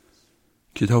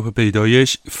کتاب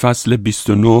پیدایش فصل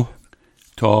 29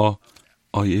 تا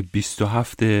آیه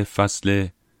 27 فصل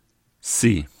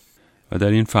 30 و در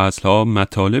این فصل ها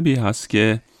مطالبی هست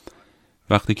که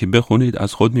وقتی که بخونید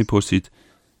از خود میپرسید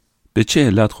به چه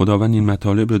علت خداوند این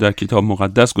مطالب رو در کتاب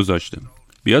مقدس گذاشته.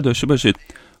 بیاد داشته باشید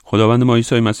خداوند ما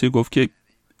عیسی مسیح گفت که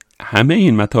همه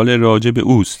این مطالب راجع به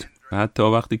اوست و حتی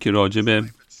وقتی که راجع به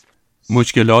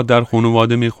مشکلات در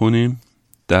خانواده میخونیم،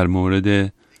 در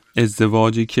مورد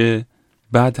ازدواجی که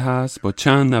بد هست با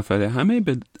چند نفره،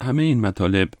 همه این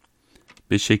مطالب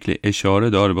به شکل اشاره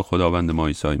داره به خداوند ما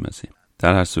عیسی مسیح.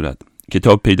 در هر صورت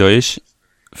کتاب پیدایش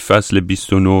فصل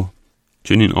 29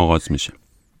 چنین آغاز میشه.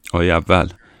 آیه اول: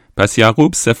 پس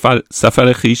یعقوب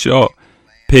سفر خیش را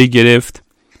پی گرفت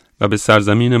و به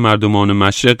سرزمین مردمان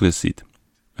مشرق رسید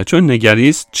و چون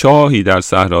نگریست چاهی در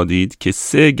صحرا دید که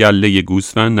 3 گله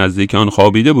گوسفند نزدیک آن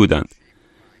خوابیده بودند،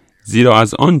 زیرا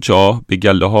از آن چاه به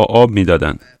گله ها آب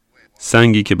میدادند.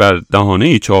 سنگی که بر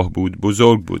دهانه چاه بود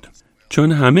بزرگ بود.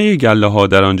 چون همه گله ها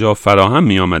در آنجا فراهم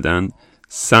می آمدند،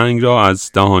 سنگ را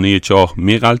از دهانه چاه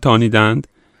می غلطانیدند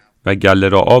و گله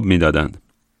را آب می دادند.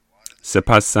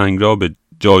 سپس سنگ را به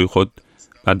جای خود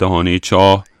بر دهانه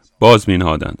چاه باز می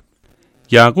نهادند.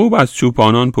 یعقوب از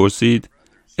چوپانان پرسید: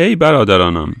 ای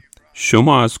برادرانم،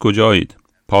 شما از کجایید؟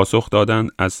 پاسخ دادند: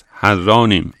 از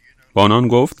حرانیم. با آنان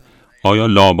گفت: آیا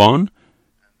لابان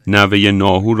نوه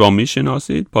ناهور را می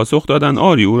شناسید؟ پاسخ دادند: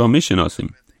 آری، او را می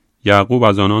شناسیم. یعقوب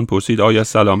از آنان پرسید: آیا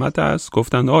سلامت است؟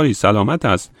 گفتند: آری، سلامت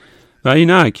است و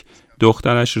اینک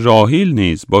دخترش راحیل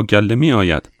نیز با گله می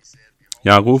آید.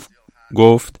 یعقوب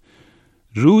گفت: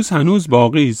 روز هنوز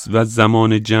باقی است و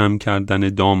زمان جمع کردن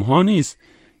دام ها نیست.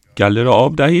 گله را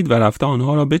آب دهید و رفته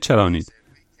آنها را بچرانید.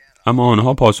 اما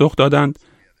آنها پاسخ دادند: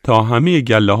 تا همه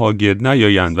گله ها گرد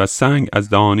نیایند و سنگ از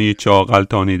دهانه چاه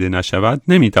غلطانیده نشود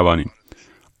نمی توانیم.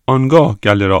 آنگاه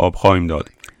گله را آب خواهیم داد.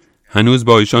 هنوز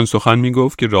با ایشان سخن می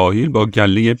گفت که راحیل با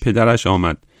گله پدرش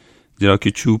آمد، زیرا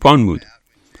که چوپان بود.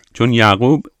 چون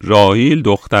یعقوب راحیل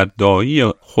دختر دایی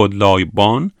خود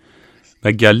لابان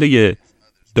و گله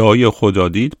دایی خود را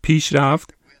دید، پیش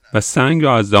رفت و سنگ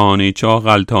را از دهانه چاه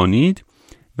غلطانید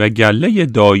و گله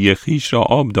دایی خیش را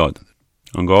آب داد.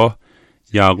 آنگاه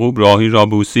یعقوب راحیل را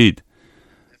بوسید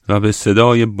و به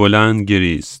صدای بلند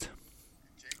گریست.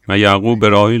 و یعقوب به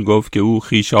راحیل گفت که او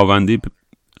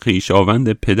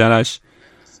خویشاوند پدرش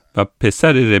و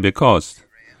پسر ربکاست.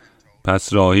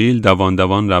 پس راحیل دوان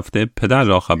دوان رفته پدر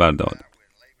را خبر داد.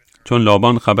 چون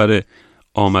لابان خبر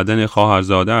آمدن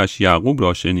خواهرزاده اش یعقوب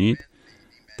را شنید،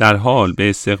 در حال به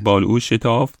استقبال او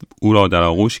شتافت، او را در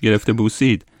آغوش گرفته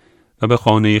بوسید و به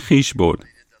خانه خیش برد.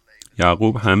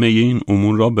 یعقوب همه این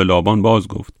امور را به لابان باز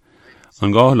گفت.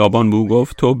 آنگاه لابان به او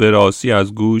گفت: تو به راستی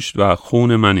از گوشت و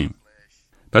خون منیم.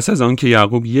 پس از آن که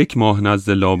یعقوب 1 ماه نزد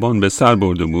لابان به سر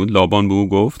برده بود، لابان به او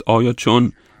گفت: آیا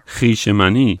چون خویش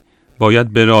منی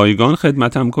باید به رایگان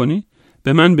خدمتم کنی؟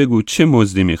 به من بگو چه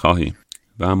مزدی می‌خواهی؟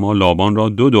 و اما لابان را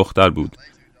 2 دختر بود.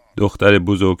 دختر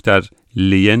بزرگتر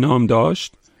لیه نام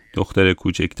داشت، دختر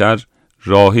کوچکتر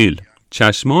راحیل.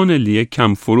 چشمان لیه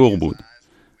کم فروغ بود،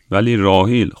 ولی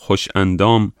راحیل خوش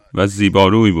اندام و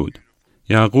زیباروی بود.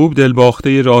 یعقوب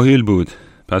دلباخته راحیل بود.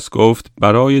 پس گفت: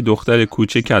 برای دختر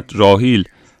کوچکت راحیل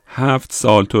 7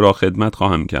 سال تو را خدمت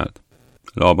خواهم کرد.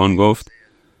 لابان گفت: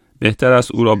 بهتر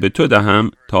است او را به تو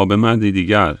دهم تا به مردی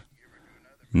دیگر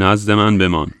نزد من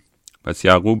بمان. پس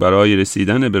یعقوب برای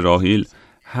رسیدن به راحیل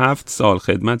 7 سال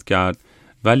خدمت کرد،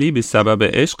 ولی به سبب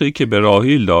عشقی که به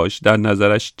راحیل داشت در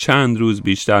نظرش چند روز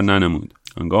بیشتر ننمود.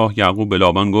 آنگاه یعقوب به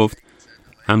لابان گفت: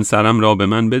 همسرم را به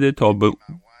من بده تا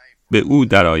به او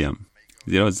درآیم،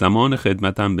 زیرا زمان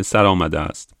خدمتم به سر آمده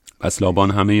است. پس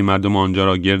لابان همه مردم آنجا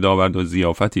را گرد آورد و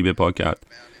ضیافتی بپا کرد.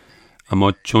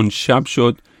 اما چون شب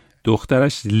شد،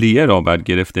 دخترش لیه را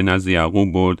برگرفته نزد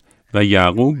یعقوب برد و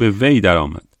یعقوب به وی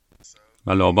درآمد.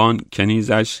 و لابان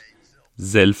کنیزش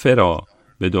زلفه را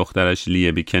به دخترش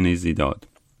لیه به کنیزی داد.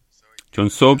 چون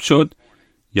صبح شد،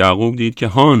 یعقوب دید که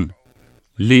هان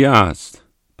لیه است.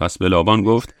 پس به لابان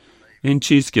گفت: این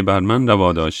چیز که بر من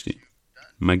روا داشتی،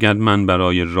 مگر من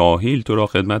برای راحیل تو را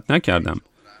خدمت نکردم؟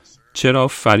 چرا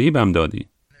فریبم دادی؟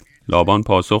 لابان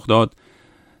پاسخ داد: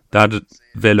 در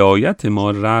ولایت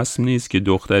ما رسم نیست که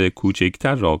دختر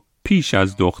کوچکتر را پیش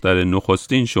از دختر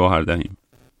نخستین شوهر دهیم.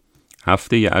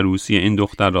 هفته عروسی این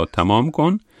دختر را تمام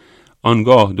کن،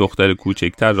 آنگاه دختر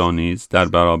کوچکتر را نیز در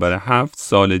برابر 7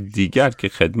 سال دیگر که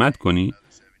خدمت کنی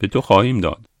به تو خواهیم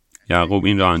داد. یعقوب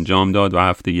این را انجام داد و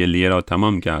هفته لیه را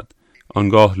تمام کرد.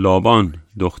 آنگاه لابان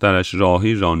دخترش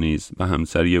راحیل را نیز به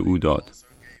همسری او داد.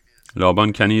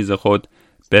 لابان کنیز خود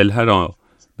بلهه را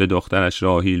به دخترش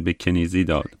راحیل به کنیزی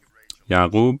داد.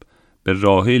 یعقوب به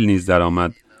راحیل نیز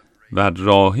درآمد و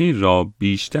راحیل را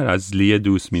بیشتر از لیه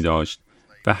دوست می داشت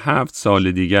و 7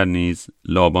 سال دیگر نیز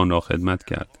لابان را خدمت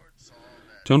کرد.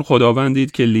 چون خداوند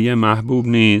دید که لیه محبوب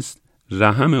نیست،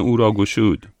 رحم او را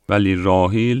گشود، ولی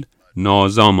راحیل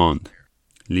نازا ماند.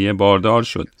 لیه باردار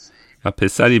شد و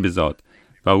پسری بزاد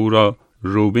و او را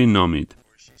روبین نامید،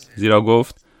 زیرا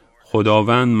گفت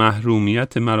خداوند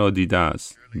محرومیت مرا دیده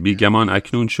است، بیگمان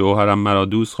اکنون شوهرم مرا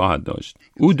دوست خواهد داشت.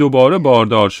 او دوباره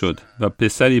باردار شد و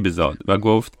پسری بزاد و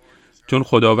گفت چون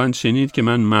خداوند شنید که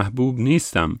من محبوب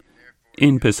نیستم،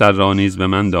 این پسر را نیز به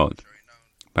من داد.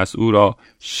 پس او را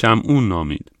شمعون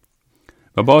نامید.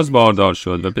 و باز باردار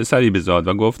شد و پسری بزاد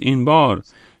و گفت این بار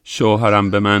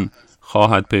شوهرم به من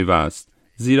خواهد پیوست،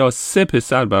 زیرا 3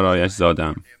 پسر برایش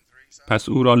زادم. پس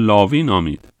او را لاوی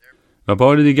نامید. و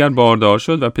بار دیگر باردار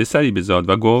شد و پسری بزاد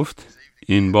و گفت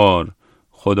این بار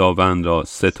خداوند را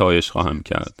ستایش خواهم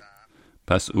کرد.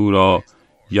 پس او را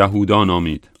یهودا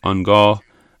نامید. آنگاه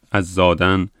از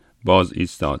زادن باز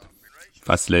ایستاد.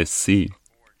 فصل 30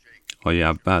 آیه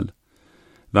اول.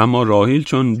 و اما راحیل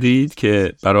چون دید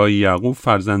که برای یعقوب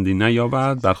فرزندی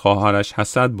نیاورد، بر خواهرش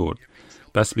حسد برد.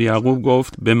 پس به یعقوب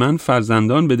گفت به من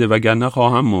فرزندان بده وگرنه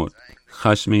خواهم مرد.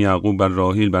 خشم یعقوب بر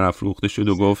راحیل برافروخته شد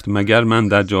و گفت مگر من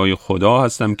در جای خدا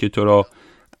هستم که تو را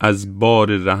از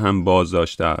بار رحم باز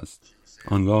داشته است.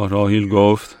 آنگاه راحیل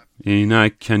گفت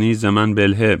اینک کنیز من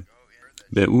بلهه،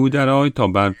 به او درآی تا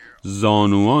بر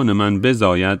زانوان من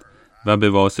بزاید و به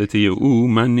واسطه او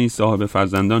من نیز صاحب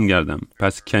فرزندان گردم.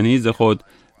 پس کنیز خود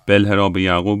بلهه را به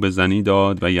یعقوب به زنی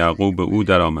داد و یعقوب به او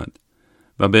درآمد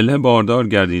و بلهه باردار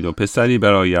گردید و پسری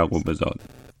برای یعقوب بزاد.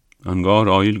 آنگاه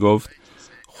راحیل گفت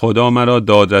خدا مرا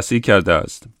دادرسی کرده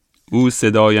است، او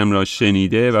صدایم را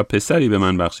شنیده و پسری به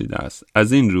من بخشیده است.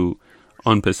 از این رو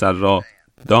آن پسر را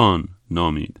دان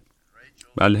نامید.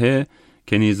 بلهه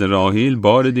کنیز راحیل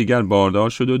بار دیگر باردار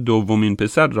شد و دومین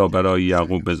پسر را برای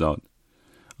یعقوب بزاد.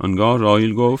 آنگاه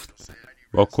راحیل گفت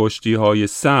با کشتی های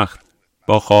سخت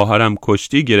با خواهرم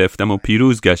کشتی گرفتم و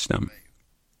پیروز گشتم.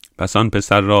 پس آن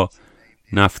پسر را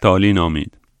نفتالی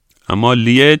نامید. اما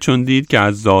لیه چون دید که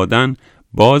از زادن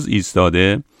باز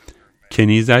ایستاده،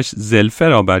 کنیزش زلفه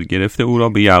را برگرفته او را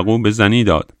به یعقوب به زنی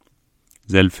داد.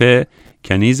 زلفه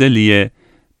کنیز لیه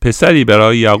پسری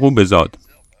برای یعقوب بزاد.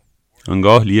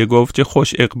 آنگاه لیه گفت چه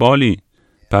خوش اقبالی.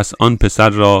 پس آن پسر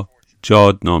را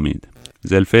جاد نامید.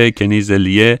 زلفه کنیز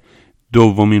لیه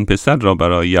دومین پسر را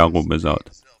برای یعقوب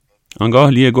بزاد. آنگاه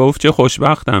لیه گفت چه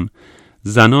خوشبختم،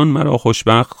 زنان مرا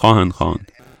خوشبخت خواهند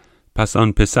خواند. پس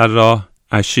آن پسر را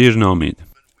اشیر نامید.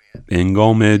 به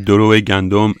هنگام درو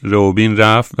گندم روبین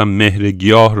رفت و مهر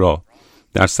گیاه را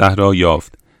در صحرا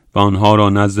یافت و آنها را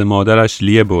نزد مادرش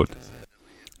لیه برد.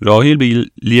 راحیل به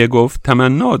لیه گفت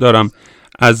تمنا دارم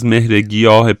از مهر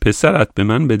گیاه پسرت به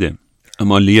من بده.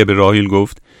 اما لیه به راحیل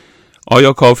گفت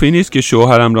آیا کافی نیست که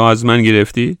شوهرم را از من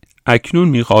گرفتی؟ اکنون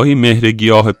می‌خواهی مهر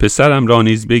گیاه پسرم را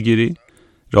نیز بگیری؟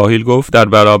 راحیل گفت در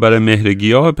برابر مهر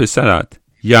گیاه پسرت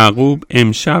یعقوب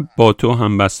امشب با تو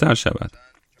هم بستر شود.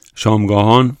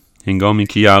 شامگاهان هنگامی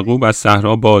که یعقوب از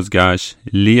صحرا بازگشت،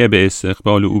 لیه به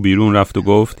استقبال او بیرون رفت و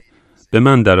گفت به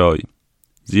من درآی،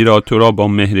 زیرا تو را با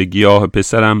مهر گیاه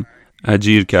پسرم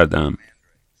اجیر کردم.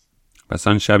 پس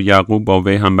آن شب یعقوب با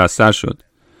وی هم بستر شد.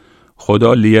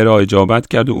 خدا لیه را اجابت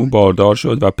کرد و او باردار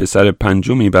شد و پسر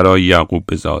پنجمی برای یعقوب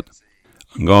بزاد.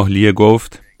 آنگاه لیه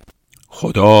گفت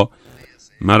خدا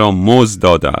مرا مزد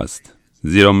داده است،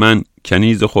 زیرا من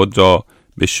کنیز خود را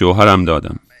به شوهرم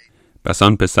دادم. پس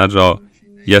آن پسر را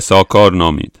یساکار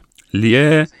نامید.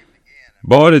 لیه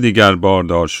بار دیگر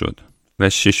باردار شد و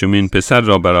 6مین پسر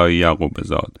را برای یعقوب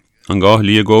بزاد. آنگاه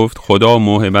لیه گفت خدا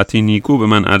موهبتی نیکو به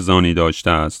من ارزانی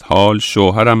داشته است، حال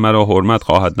شوهرم مرا حرمت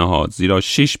خواهد نهاد، زیرا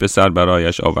 6 پسر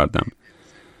برایش آوردم.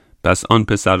 پس آن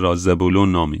پسر را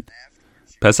زبولون نامید.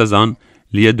 پس از آن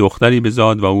لیه دختری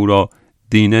بزاد و او را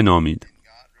دینه نامید.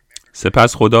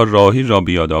 سپس خدا راحیل را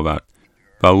بیاد آورد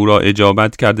و او را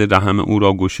اجابت کرده رحم او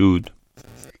را گشود.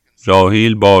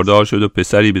 راحیل باردار شد و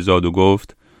پسری بزاد و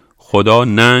گفت خدا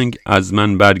ننگ از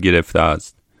من برگرفته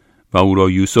است و او را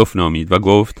یوسف نامید و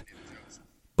گفت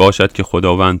باشد که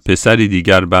خداوند پسری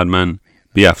دیگر بر من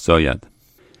بیفزاید.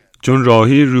 چون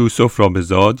راحیل یوسف را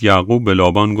بزاد، یعقوب به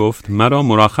لابان گفت مرا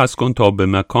مرخص کن تا به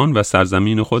مکان و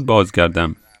سرزمین خود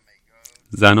بازگردم.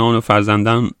 زنان و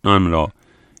فرزندانم را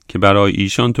که برای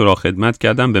ایشان تو را خدمت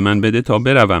کردم به من بده تا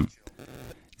بروم،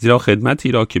 زیرا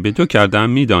خدمتی را که به تو کردم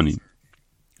می‌دانی.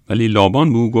 ولی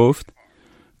لابان به او گفت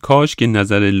کاش که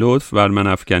نظر لطف بر من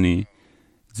افکنی،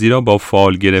 زیرا با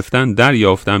فال گرفتن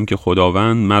دریافتم که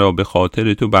خداوند مرا به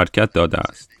خاطر تو برکت داده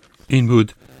است. این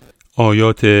بود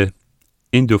آیات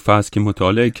این 2 فصل که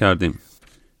مطالعه کردیم.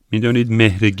 میدونید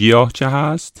مهر گیاه چه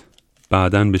هست؟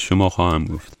 بعداً به شما خواهم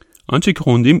گفت. آنچه که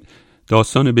خوندیم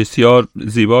داستان بسیار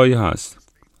زیبایی هست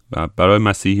و برای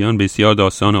مسیحیان بسیار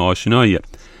داستان آشناییه.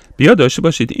 بیا داشته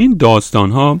باشید این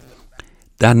داستان ها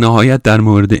در نهایت در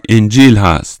مورد انجیل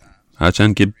هست،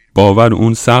 هرچند که باور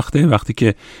اون سخته وقتی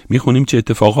که میخونیم چه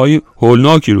اتفاقهای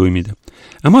هولناکی روی میده.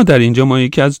 اما در اینجا ما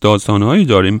یکی از داستانهایی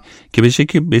داریم که به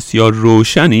شکل بسیار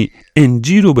روشنی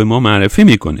انجیل رو به ما معرفی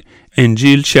میکنه.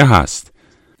 انجیل چه هست؟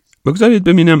 بگذارید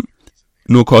ببینم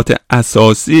نکات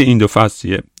اساسی این دو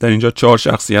فصلیه. در اینجا 4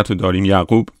 شخصیت رو داریم: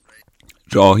 یعقوب،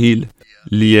 راحیل،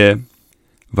 لیه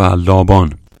و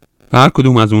لابان. و هر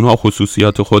کدوم از اونها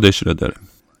خصوصیات خودش رو داره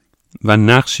و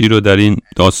نقشی رو در این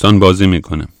داستان بازی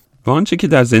میکنه. و آنچه که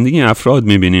در زندگی افراد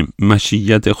میبینیم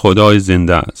مشیت خدای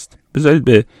زنده است. بذارید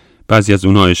به بعضی از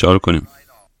اونها اشاره کنیم.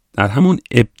 در همون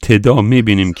ابتدا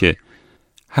میبینیم که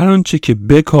هر آنچه که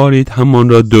بکارید همان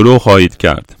را درو خواهید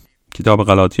کرد. کتاب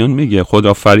غلاطیان میگه خود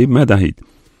را فریب مدهید،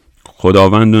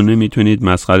 خداوند رو نمیتونید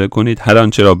مسخره کنید، هر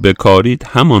آنچه را بکارید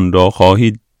همان را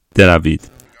خواهید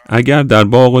دروید. اگر در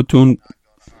باغتون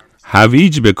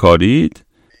هویج بکارید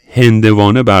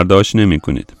هندوانه برداشت نمی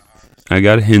کنید.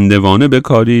 اگر هندوانه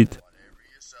بکارید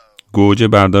گوجه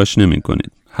برداشت نمی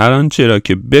کنید. هر آنچه را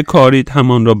که بکارید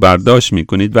همان را برداشت می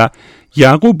کنید. و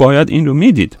یعقوب باید این رو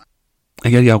می دید.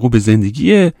 اگر یعقوب به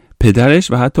زندگی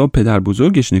پدرش و حتی پدر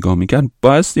بزرگش نگاه می کرد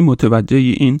بایستی متوجه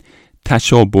این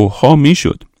تشابه ها می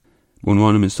شد. به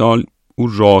عنوان مثال او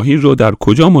راحیل رو در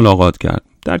کجا ملاقات کرد؟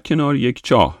 در کنار یک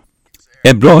چاه.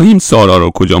 ابراهیم سارا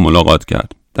رو کجا ملاقات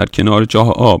کرد؟ در کنار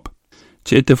چاه آب.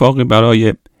 چه اتفاقی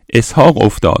برای اسحاق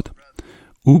افتاد؟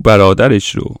 او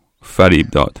برادرش رو فریب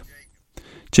داد.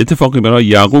 چه اتفاقی برای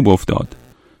یعقوب افتاد؟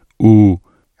 او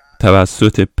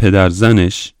توسط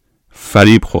پدرزنش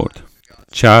فریب خورد.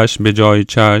 چشم به جای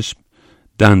چشم،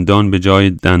 دندان به جای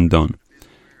دندان.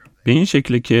 به این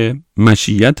شکل که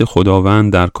مشیت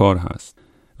خداوند در کار هست.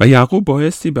 و یعقوب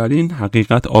بایستی بر این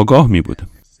حقیقت آگاه می بود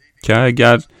که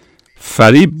اگر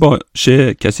فریب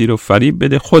باشه، کسی رو فریب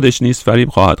بده، خودش نیز فریب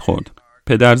خواهد خورد.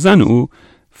 پدرزن او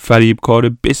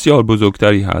فریبکار بسیار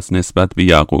بزرگتری هست نسبت به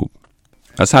یعقوب.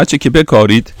 از هرچه که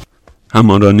بکارید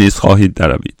همان را نیز خواهید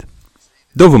دروید.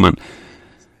 دوما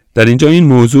در اینجا این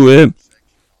موضوع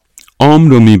عام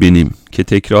رو میبینیم که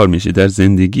تکرار میشه در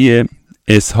زندگی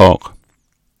اسحاق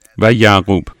و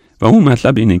یعقوب و اون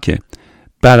مطلب اینه که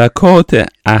برکات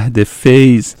عهد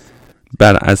فیض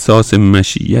بر اساس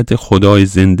مشیت خدای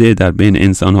زنده در بین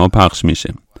انسانها پخش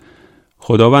میشه.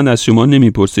 خداوند از شما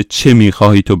نمیپرسه چه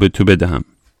میخواهی تو به تو بدهم،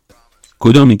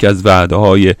 کدامی که از وعده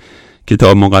های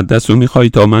کتاب مقدس رو میخواهی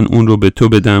تا من اون رو به تو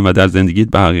بدم و در زندگیت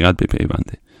به حقیقت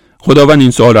بپیونده. خداوند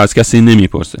این سوال رو از کسی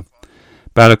نمیپرسه.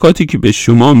 برکاتی که به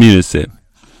شما میرسه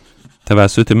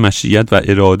توسط مشیت و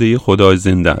اراده خدای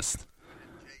زنده است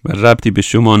و ربطی به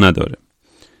شما نداره.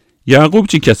 یعقوب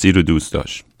چه کسی رو دوست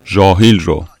داشت؟ راحیل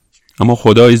رو. اما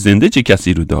خدای زنده چه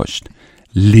کسی رو داشت؟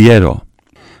 لیه رو.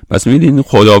 پس می‌بینید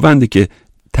خداوندی که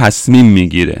تصمیم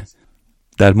میگیره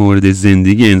در مورد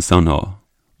زندگی انسان ها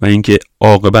و اینکه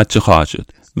عاقبت چه خواهد شد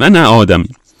و نه آدمی.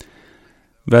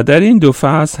 و در این دو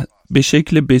فصل به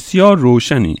شکل بسیار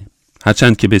روشنی،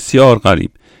 هرچند که بسیار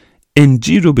غریب،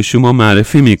 انجیل رو به شما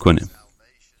معرفی میکنه.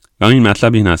 و این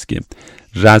مطلب این است که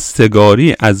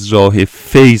رستگاری از راه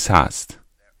فیض هست،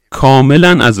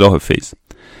 کاملا از راه فیض.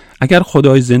 اگر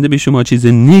خدای زنده به شما چیز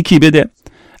نیکی بده،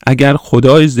 اگر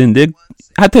خدای زنده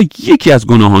حتی یکی از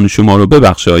گناهان شما رو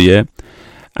ببخشه،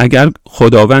 اگر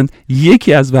خداوند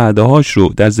یکی از وعده هاش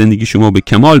رو در زندگی شما به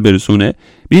کمال برسونه،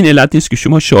 به این علت نیست که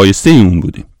شما شایسته اون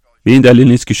بودی، به این دلیل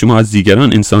نیست که شما از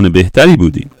دیگران انسان بهتری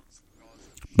بودی،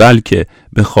 بلکه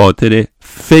به خاطر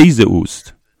فیض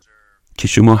اوست که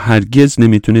شما هرگز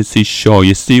نمیتونستی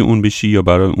شایسته اون بشی یا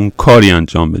برای اون کاری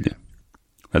انجام بده.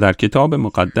 و در کتاب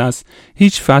مقدس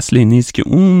هیچ فصلی نیست که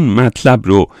اون مطلب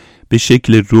رو به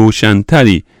شکل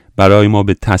روشنتری برای ما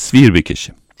به تصویر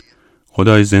بکشه.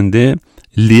 خدای زنده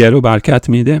لیه رو برکت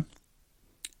میده،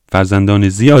 فرزندان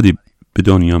زیادی به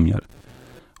دنیا میاره.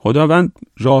 خداوند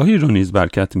راحیل رو نیز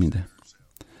برکت میده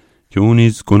که اون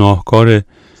نیز گناهکار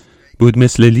بود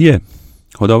مثل لیه.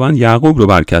 خداوند یعقوب رو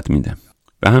برکت میده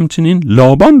و همچنین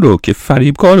لابان رو که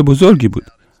فریبکار بزرگی بود.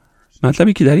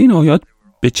 مطلبی که در این آیات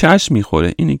به چشم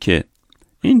میخوره اینه که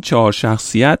این 4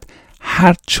 شخصیت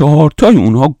هر 4 تای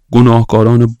اونها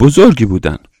گناهکاران بزرگی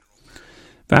بودن.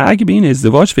 و اگه به این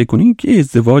ازدواج فکر کنید که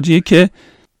ازدواجیه که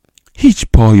هیچ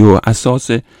پایه و اساس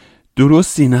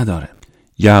درستی نداره.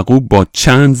 یعقوب با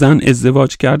چند زن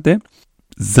ازدواج کرده،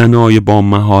 زنای با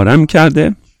مهارم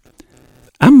کرده،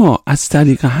 اما از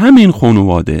طریق همین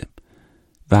خانواده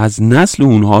و از نسل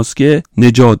اونهاست که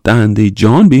نجات دهنده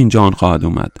جان به این جان خواهد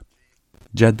اومد.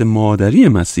 جد مادری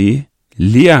مسیح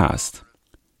لیه است.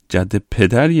 جد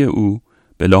پدری او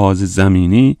به لحاظ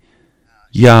زمینی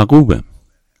یعقوبه.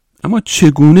 اما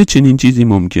چگونه چنین چیزی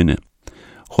ممکنه؟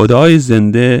 خدای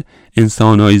زنده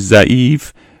انسانهای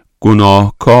ضعیف،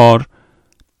 گناهکار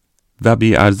و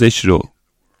بی ارزش رو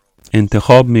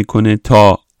انتخاب میکنه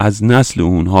تا از نسل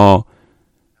اونها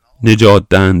نجات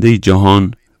دهنده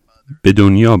جهان به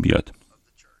دنیا بیاد.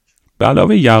 به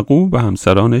علاوه یعقوب و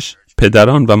همسرانش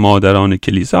پدران و مادران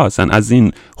کلیسا هستن. از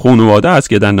این خانواده است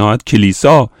که در نهایت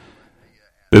کلیسا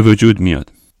به وجود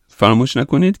میاد. فراموش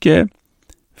نکنید که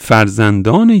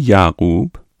فرزندان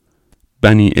یعقوب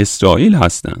بنی اسرائیل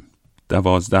هستند.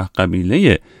 12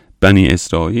 قبیله بنی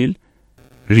اسرائیل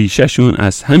ریشهشون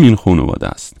از همین خانواده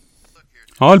است.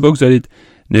 حال بگذارید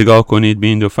نگاه کنید به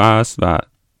این دو فصل و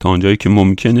تا آنجایی که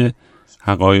ممکنه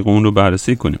حقایق اون رو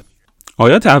بررسی کنیم.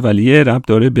 آیات اولیه ربط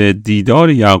داره به دیدار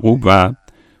یعقوب و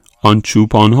آن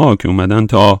چوپان‌ها که اومدن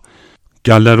تا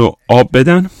گله رو آب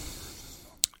بدن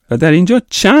و در اینجا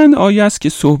چند آیه است که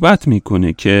صحبت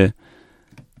میکنه که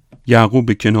یعقوب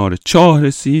به کنار چاه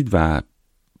رسید و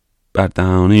بر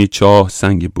دهانه چاه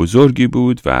سنگ بزرگی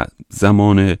بود و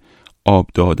زمان آب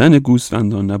دادن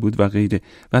گوسفندان نبود و غیره.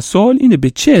 و سوال اینه به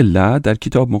چه علت در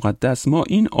کتاب مقدس ما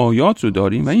این آیات رو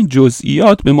داریم و این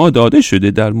جزئیات به ما داده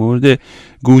شده در مورد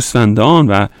گوسفندان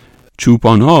و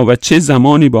چوپانها و چه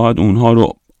زمانی باید اونها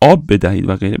رو آب بدهید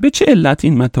و غیره. به چه علت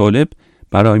این مطالب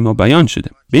برای ما بیان شده؟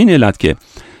 به این علت که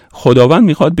خداوند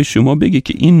میخواد به شما بگه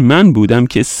که این من بودم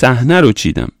که صحنه رو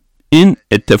چیدم. این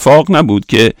اتفاق نبود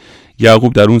که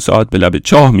یعقوب در اون ساعت به لب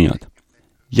چاه میاد.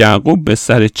 یعقوب به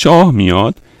سر چاه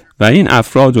میاد و این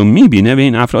افراد رو میبینه و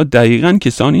این افراد دقیقاً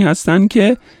کسانی هستند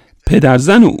که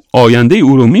پدرزن و آینده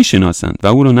او رو میشناسند و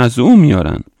او رو نزد او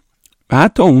میارن و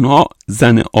حتی اونها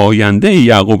زن آینده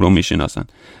یعقوب رو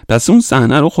میشناسند. پس اون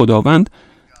صحنه رو خداوند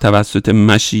توسط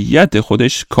مشیت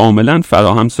خودش کاملا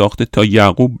فراهم ساخته تا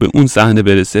یعقوب به اون صحنه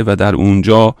برسه و در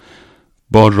اونجا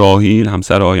با راحیل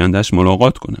همسر آیندهش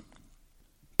ملاقات کنه.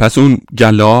 پس اون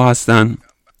گله ها هستن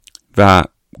و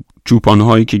چوپان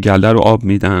هایی که گله رو آب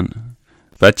میدن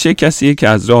و چه کسیه که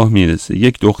از راه میرسه؟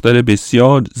 یک دختر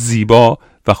بسیار زیبا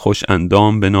و خوش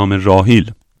اندام به نام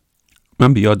راحیل.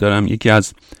 من بیاد دارم یکی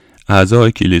از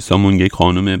اعضای کلیسامون یک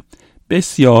خانم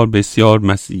بسیار بسیار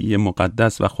مسیحی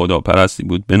مقدس و خداپرستی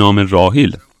بود به نام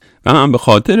راحیل و من به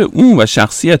خاطر اون و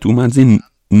شخصیت اون از این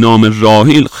نام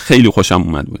راحیل خیلی خوشم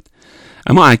اومد بود.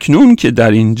 اما اکنون که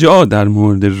در اینجا در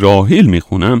مورد راحیل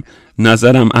میخونم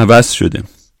نظرم عوض شده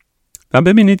و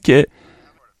ببینید که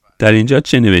در اینجا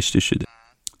چه نوشته شده.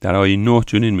 در آیه 9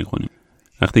 چنین میخونیم: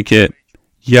 وقتی که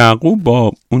یعقوب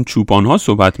با اون چوپانها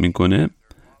صحبت میکنه،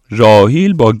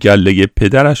 راحیل با گله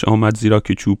پدرش آمد زیرا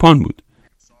که چوپان بود.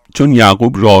 چون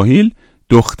یعقوب راحیل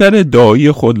دختر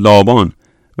دایی خود لابان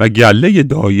و گله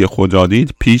دایی خود را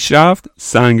دید، پیش رفت،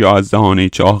 سنگ را از دهانه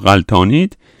چاه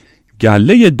غلطانید،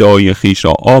 گله دایی خیش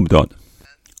را آب داد.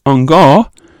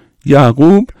 آنگاه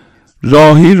یعقوب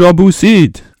راحیل را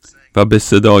بوسید و به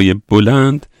صدای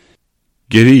بلند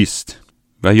گریست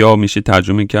و یا میشه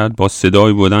ترجمه کرد با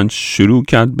صدای بلند شروع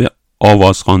کرد به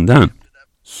آواز خواندن،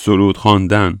 سرود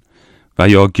خواندن و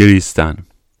یا گریستن.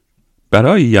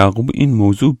 برای یعقوب این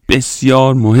موضوع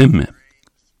بسیار مهمه.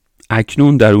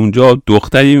 اکنون در اونجا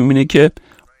دختری میبینه که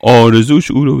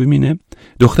آرزوش او رو ببینه،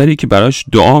 دختری که براش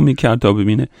دعا میکرد تا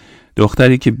ببینه،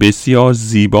 دختری که بسیار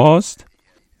زیباست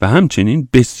و همچنین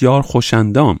بسیار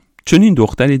خوشندام، چون این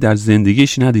دختری در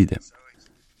زندگیش ندیده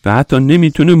و حتی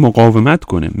نمیتونه مقاومت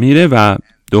کنه. میره و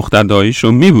دختر داییش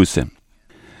رو میبوسه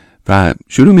و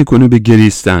شروع میکنه به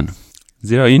گریستن،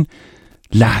 زیرا این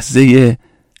لحظه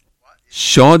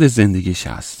شاد زندگیش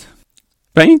هست.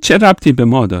 و این چه ربطی به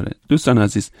ما داره؟ دوستان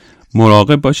عزیز،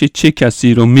 مراقب باشید چه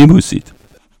کسی رو میبوسید.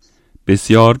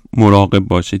 بسیار مراقب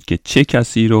باشید که چه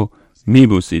کسی رو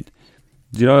میبوسید،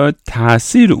 زیرا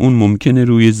تأثیر اون ممکنه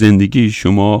روی زندگی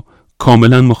شما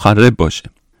کاملا مخرب باشه.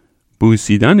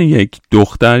 بوسیدن یک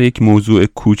دختر یک موضوع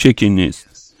کوچکی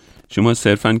نیست. شما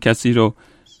صرفاً کسی رو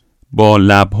با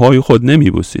لبهای خود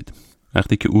نمیبوسید.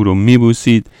 وقتی که او رو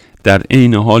میبوسید در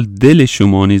عین حال دل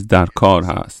شما نیز در کار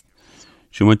هست.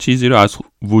 شما چیزی رو از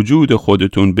وجود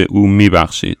خودتون به او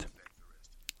میبخشید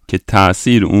که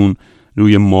تأثیر اون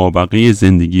روی مابقی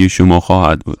زندگی شما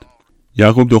خواهد بود.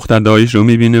 یعقوب دختر داییش رو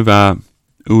میبینه و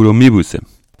او رو میبوسه.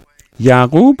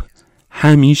 یعقوب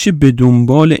همیشه به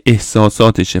دنبال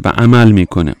احساساتشه و عمل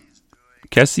میکنه.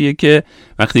 کسیه که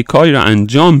وقتی کاری رو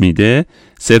انجام میده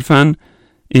صرفاً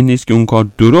این نیست که اون کار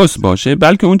درست باشه،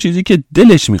 بلکه اون چیزی که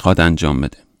دلش میخواد انجام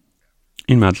بده.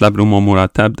 این مطلب رو ما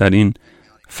مرتب در این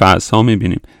فصل ها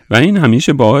میبینیم و این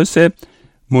همیشه باعث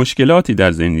مشکلاتی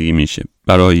در زندگی میشه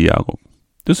برای یعقوب.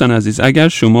 دوستان عزیز، اگر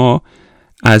شما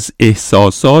از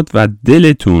احساسات و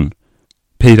دلتون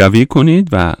پیروی کنید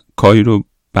و کاری رو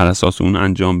بر اساس اون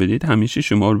انجام بدید همیشه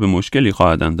شما رو به مشکلی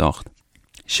خواهد انداخت.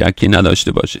 شکی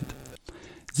نداشته باشید.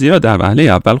 زیرا در وهله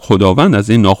اول خداوند از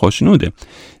این ناخشنوده.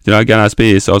 زیرا اگر از پی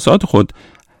احساسات خود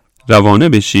روانه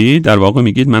بشید، در واقع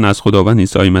میگید من از خداوند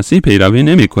عیسی مسیح پیروی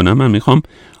نمی کنم، من میخوام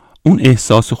اون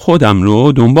احساس خودم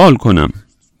رو دنبال کنم.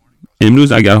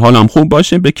 امروز اگر حالم خوب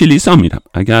باشه به کلیسا میرم،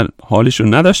 اگر حالش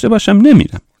رو نداشته باشم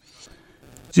نمیرم.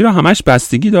 زیرا همش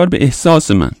بستگی داره به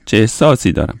احساس من، چه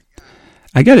احساسی دارم.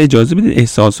 اگر اجازه بدید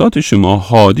احساسات شما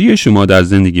هادی شما در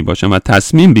زندگی باشن و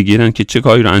تصمیم بگیرن که چه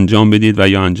کاری رو انجام بدید و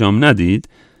یا انجام ندید،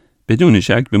 بدون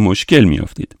شک به مشکل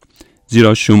میافتید.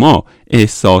 زیرا شما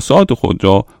احساسات خود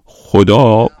را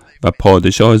خدا و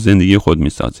پادشاه زندگی خود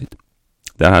میسازید.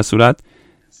 در هر صورت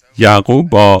یعقوب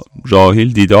با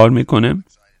راحیل دیدار میکنه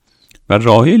و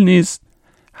راحیل نیز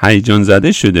هیجان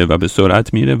زده شده و به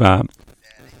سرعت میره و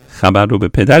خبر رو به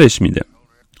پدرش میده.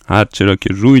 هر چرا که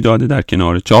روی داده در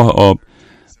کنار چاه آب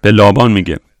به لابان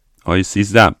میگه. آیه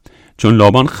 13 چون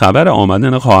لابان خبر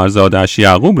آمدن خواهرزاده‌اش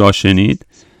یعقوب را شنید،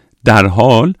 در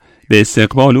حال به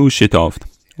استقبال او شتافت.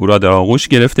 او را در آغوش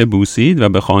گرفته بوسید و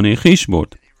به خانه خیش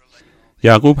برد.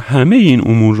 یعقوب همه این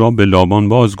امور را به لابان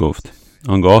باز گفت.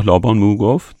 آنگاه لابان به او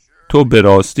گفت تو به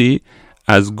راستی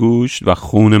از گوشت و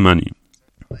خون منی.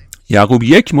 یعقوب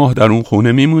 1 ماه در اون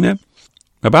خونه میمونه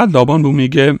و بعد لابان به او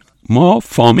میگه ما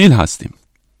فامیل هستیم.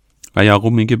 و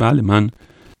یعقوب میگه بله من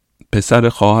پسر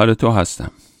خواهر تو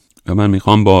هستم و من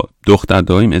میخوام با دختر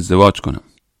داییم ازدواج کنم.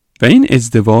 و این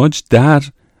ازدواج در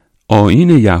آیین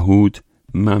یهود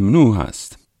ممنوع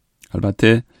هست.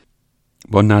 البته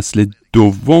با نسل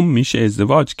دوم میشه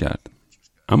ازدواج کرد،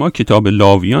 اما کتاب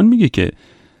لاویان میگه که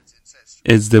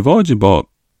ازدواج با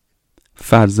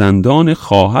فرزندان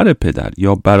خواهر پدر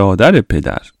یا برادر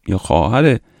پدر یا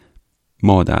خواهر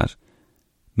مادر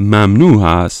ممنوع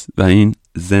هست و این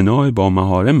زنا با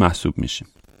محارم محسوب میشه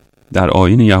در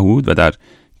آیین یهود و در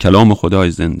کلام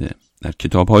خدای زنده در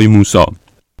کتاب‌های موسی.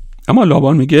 اما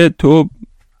لابان میگه تو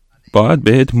باید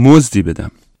بهت مزدی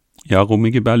بدم. یعقوب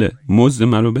میگه بله مزد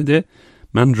من رو بده،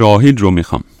 من راحیل رو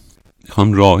میخوام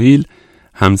راحیل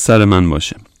همسر من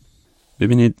باشه.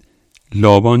 ببینید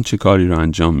لابان چه کاری رو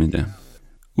انجام میده.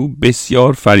 او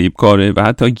بسیار فریبکاره و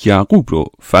حتی یعقوب رو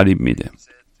فریب میده.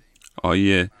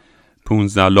 آیه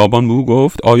 15 لابان به او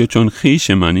گفت آیا چون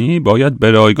خیش منی باید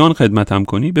به رایگان خدمتم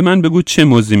کنی؟ به من بگو چه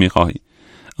مزدی میخواهی.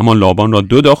 اما لابان را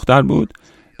 2 دختر بود.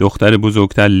 دختر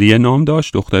بزرگتر لیه نام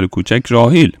داشت، دختر کوچک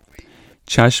راحیل.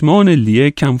 چشمان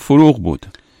لیه کم فروغ بود،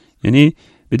 یعنی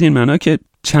بدین معنا که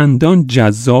چندان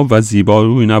جذاب و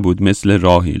زیباروی نبود مثل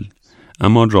راحیل.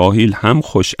 اما راحیل هم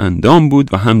خوش اندام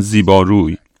بود و هم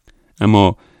زیباروی.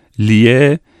 اما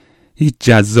لیه هیچ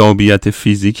جذابیت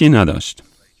فیزیکی نداشت.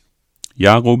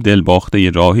 یعقوب دلباخته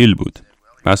راحیل بود.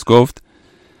 پس گفت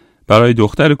برای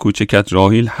دختر کوچکت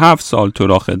راحیل 7 سال تو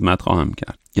را خدمت خواهم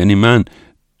کرد. یعنی من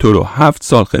تو رو 7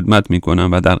 سال خدمت میکنم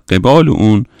و در قبال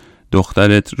اون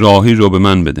دخترت راحیل رو به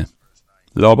من بده.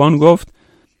 لابان گفت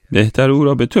بهتر او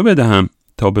را به تو بدهم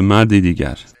تا به مردی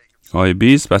دیگر. آیه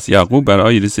 20 پس یعقوب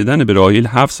برای رسیدن به راحیل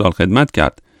 7 سال خدمت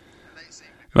کرد،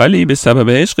 ولی به سبب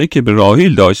عشقی که به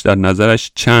راحیل داشت در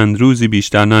نظرش چند روزی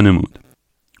بیشتر ننمود.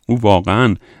 او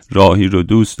واقعا راحیل رو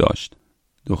دوست داشت،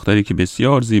 دختری که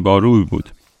بسیار زیباروی بود.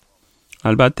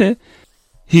 البته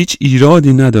هیچ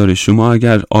ایرادی نداره شما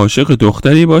اگر عاشق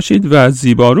دختری باشید و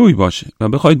زیباروی باشه و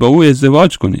بخواید با او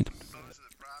ازدواج کنید.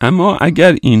 اما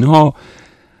اگر اینها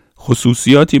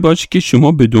خصوصیاتی باشه که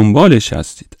شما به دنبالش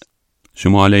هستید،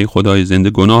 شما علیه خدای زنده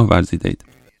گناه ورزیدید.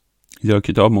 زیرا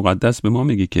کتاب مقدس به ما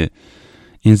میگه که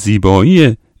این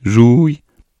زیبایی روی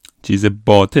چیز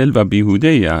باطل و بیهوده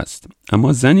ای است،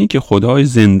 اما زنی که خدای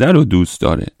زنده رو دوست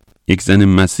داره، یک زن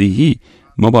مسیحی،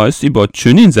 ما بایستی با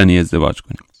چنین زنی ازدواج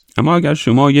کنیم. اما اگر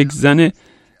شما یک زن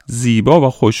زیبا و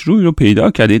خوشروی رو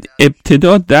پیدا کردید،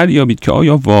 ابتدا دریابید که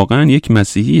آیا واقعا یک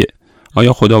مسیحیه،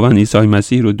 آیا خداوند عیسی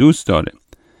مسیح رو دوست داره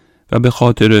و به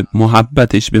خاطر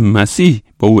محبتش به مسیح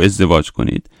با او ازدواج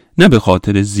کنید، نه به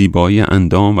خاطر زیبایی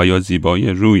اندام و یا زیبایی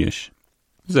رویش.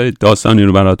 بذارید داستانی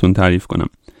رو براتون تعریف کنم.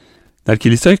 در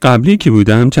کلیسای قبلی که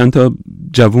بودم چند تا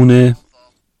جوون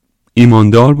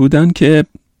ایماندار بودن که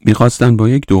میخواستن با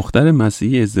یک دختر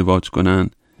مسیحی ازدواج کنن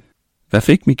و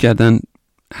فکر میکردن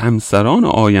همسران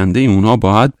آینده اونها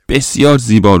باید بسیار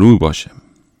زیبارو باشه.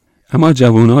 اما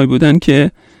جوانهایی بودن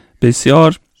که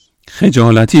بسیار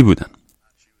خجالتی بودن.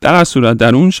 در هر صورت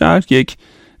در اون شهر یک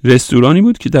رستورانی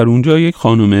بود که در اونجا یک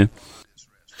خانم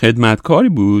خدمتکاری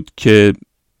بود که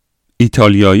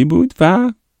ایتالیایی بود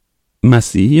و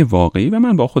مسیحی واقعی و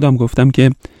من با خودم گفتم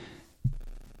که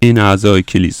این اعضای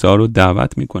کلیسا رو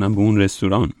دعوت میکنم به اون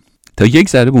رستوران تا یک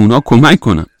ذره به اونا کمک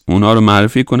کنم، اونا رو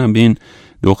معرفی کنم به این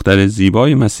دختر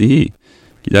زیبای مسیحی.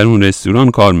 که در اون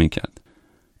رستوران کار میکرد.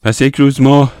 پس یک روز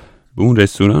ما به اون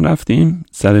رستوران رفتیم،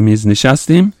 سر میز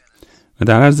نشستیم و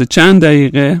در عرض چند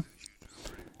دقیقه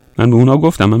من به اونا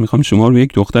گفتم من میخوام شما رو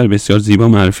یک دختر بسیار زیبا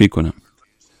معرفی کنم.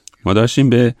 ما داشتیم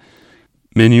به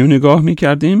منیو نگاه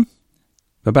میکردیم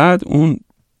و بعد اون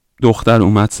دختر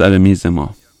اومد سر میز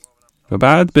ما و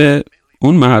بعد به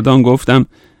اون مردان گفتم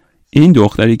این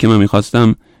دختری که من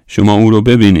میخواستم شما او رو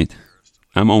ببینید.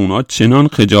 اما اونا چنان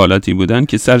خجالتی بودن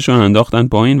که سرشون انداختن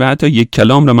پایین و حتی یک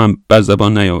کلام رو من بر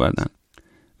زبان نیاوردن.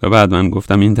 و بعد من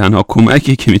گفتم این تنها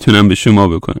کمکی که میتونم به شما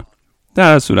بکنم.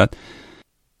 در هر صورت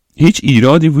هیچ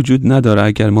ایرادی وجود نداره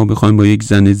اگر ما بخوایم با یک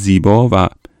زن زیبا و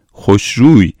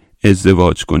خوشروی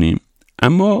ازدواج کنیم،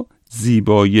 اما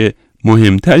زیبایی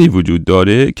مهمتری وجود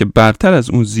داره که برتر از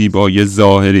اون زیبایی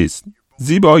ظاهری است.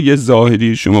 زیبایی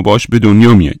ظاهری شما باش به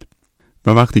دنیا میاید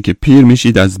و وقتی که پیر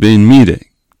میشید از بین میره،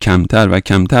 کمتر و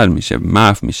کمتر میشه،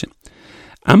 محو میشه.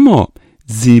 اما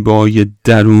زیبایی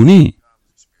درونی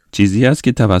چیزی است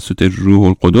که توسط روح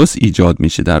القدس ایجاد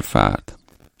میشه در فرد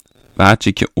و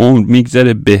هرچی که عمر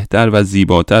میگذره بهتر و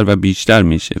زیباتر و بیشتر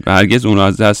میشه و هرگز اون رو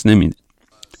از دست نمیده.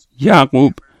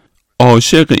 یعقوب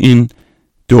عاشق این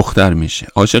دختر میشه،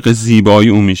 عاشق زیبایی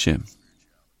اون میشه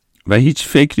و هیچ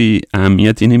فکری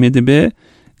اهمیتی نمیده به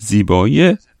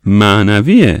زیبایی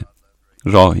معنوی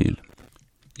راحیل.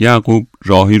 یعقوب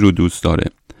راحیل رو دوست داره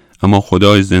اما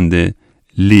خدای زنده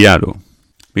لیا رو.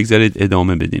 بگذارید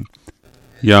ادامه بدیم.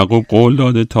 یعقوب قول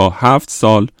داده تا 7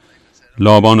 سال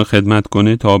لابان رو خدمت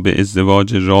کنه تا به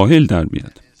ازدواج راحیل در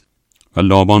بیاد و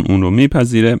لابان اون رو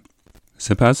میپذیره.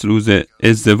 سپس روز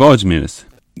ازدواج میرسه.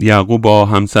 یعقوب با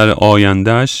همسر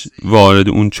آیندهش وارد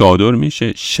اون چادر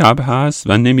میشه. شب هست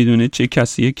و نمیدونه چه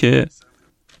کسیه که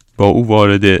با او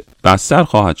وارد بستر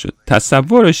خواهد شد.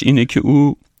 تصورش اینه که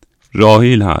او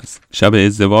راحیل هست. شب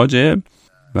ازدواجه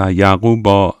و یعقوب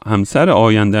با همسر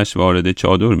آیندهش وارد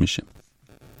چادر میشه.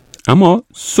 اما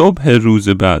صبح روز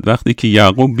بعد وقتی که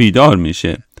یعقوب بیدار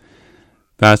میشه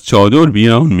و از چادر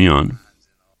بیرون میان،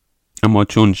 اما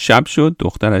چون شب شد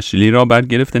دخترش لیا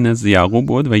برگرفته نزد یعقوب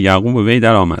بود و یعقوب به وی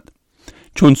در آمد.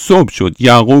 چون صبح شد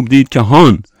یعقوب دید که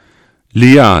هان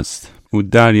لیا است. او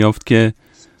دریافت که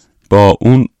با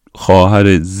اون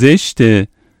خواهر زشت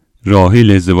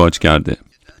راحیل ازدواج کرده.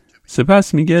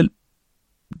 سپس میگه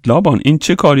لابان این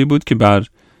چه کاری بود که بر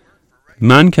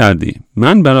من کردی؟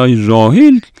 من برای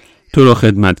راحیل تو رو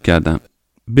خدمت کردم،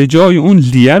 به جای اون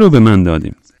لیا رو به من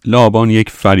دادیم. لابان یک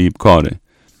فریبکاره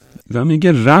و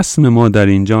میگه رسم ما در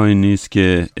اینجا این نیست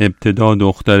که ابتدا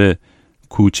دختر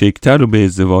کوچکتر رو به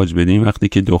ازدواج بدیم وقتی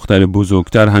که دختر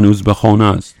بزرگتر هنوز به خانه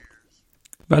است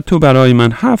و تو برای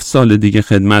من 7 سال دیگه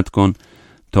خدمت کن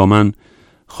تا من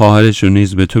خواهرش رو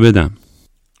نیز به تو بدم.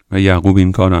 و یعقوب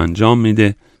این کار رو انجام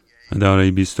میده و در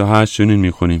آیه 28 چنین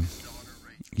میخونیم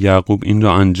یعقوب این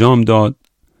را انجام داد.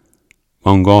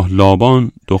 آنگاه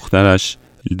لابان دخترش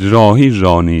راحیل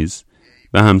را نیز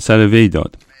به همسر وی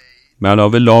داد. به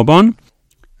علاوه لابان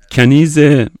کنیز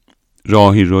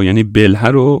راحیل رو یعنی بلهه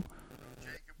رو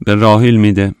به راحیل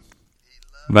میده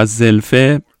و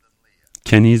زلفه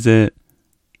کنیز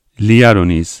لیا رو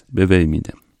نیز به وی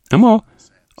میده. اما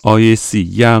آیه 30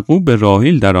 یعقوب به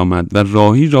راحیل در آمد و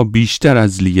راحیل را بیشتر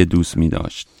از لیا دوست می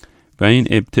داشت و این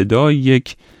ابتدای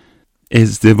یک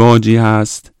ازدواجی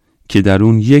هست که در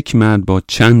اون یک مرد با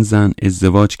چند زن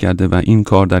ازدواج کرده و این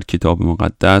کار در کتاب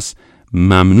مقدس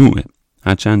ممنوعه،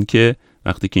 هرچند که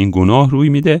وقتی که این گناه روی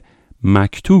میده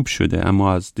مکتوب شده،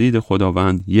 اما از دید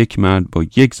خداوند یک مرد با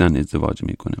یک زن ازدواج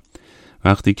میکنه.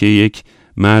 وقتی که یک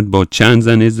مرد با چند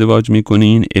زن ازدواج میکنه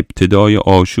این ابتدای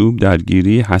آشوب،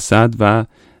 درگیری، حسد و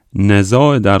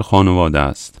نزاع در خانواده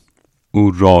است.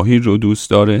 او راحیل رو دوست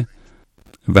داره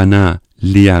و نه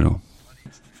لیا رو.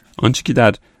 آنچه که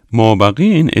در مابقی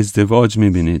این ازدواج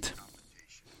میبینید،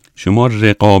 شما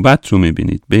رقابت رو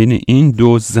میبینید بین این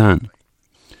دو زن،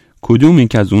 کدومی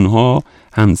که از اونها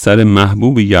همسر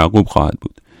محبوب یعقوب خواهد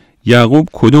بود، یعقوب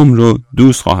کدوم رو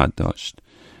دوست خواهد داشت،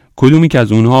 کدومی که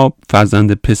از اونها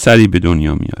فرزند پسری به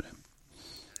دنیا میاره.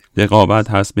 رقابت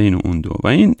هست بین اون دو و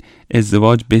این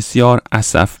ازدواج بسیار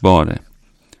اسفباره.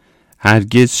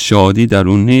 هرگز شادی در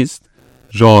اون نیست.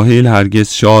 راحیل هرگز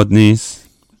شاد نیست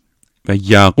و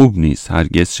یعقوب نیست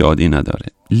هرگز شادی نداره.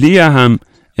 لیا هم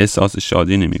احساس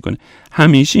شادی نمیکنه.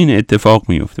 همیشه این اتفاق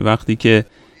میفته وقتی که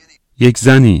یک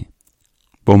زنی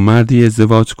با مردی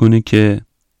ازدواج کنه که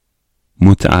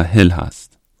متأهل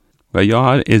هست و یا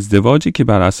هر ازدواجی که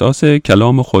بر اساس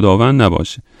کلام خداوند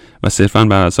نباشه و صرفاً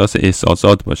بر اساس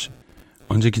احساسات باشه.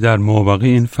 آنچه که در مابقی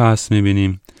این فصل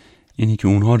میبینیم اینی که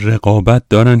اونها رقابت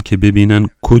دارن که ببینن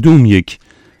کدوم یک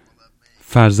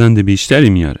فرزند بیشتری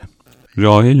میاره.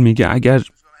 راحیل میگه اگر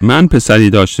من پسری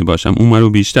داشته باشم اون مرا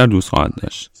بیشتر دوست خواهد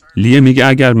داشت. لیه میگه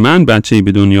اگر من بچه‌ای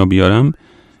به دنیا بیارم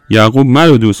یعقوب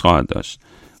مرا دوست خواهد داشت.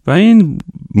 و این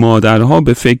مادرها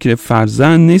به فکر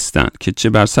فرزند نیستن که چه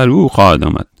بر سر او خواهد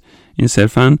آمد. این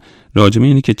صرفاً راجع به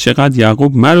اینه که چقدر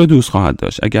یعقوب مرا دوست خواهد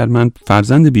داشت. اگر من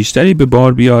فرزند بیشتری به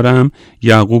بار بیارم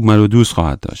یعقوب مرا دوست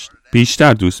خواهد داشت،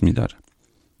 بیشتر دوست می‌داره.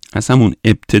 از همون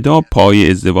ابتدا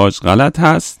پای ازدواج غلط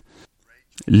هست.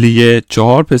 لیه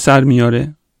 4 پسر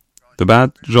میاره و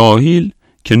بعد راهیل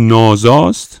که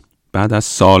نازاست بعد از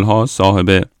سالها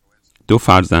صاحب 2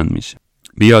 فرزند میشه.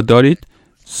 بیاد دارید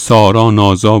سارا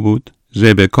نازا بود،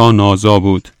 ربکا نازا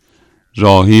بود،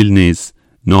 راهیل نیز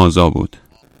نازا بود.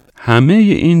 همه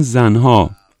این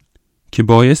زنها که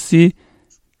بایستی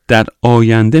در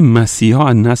آینده مسیحا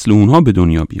از نسل اونها به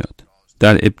دنیا بیاد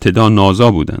در ابتدا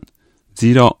نازا بودند،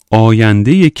 زیرا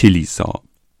آینده کلیسا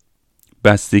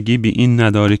بستگی به این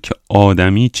نداره که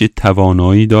آدمی چه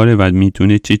توانایی داره و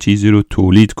میتونه چه چیزی رو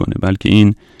تولید کنه، بلکه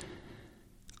این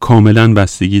کاملا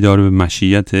بستگی داره به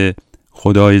مشیت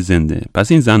خدای زنده.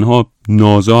 پس این زنها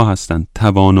نازا هستند،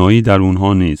 توانایی در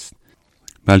اونها نیست،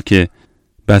 بلکه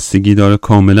بستگی داره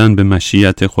کاملا به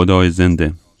مشیت خدای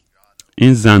زنده.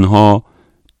 این زنها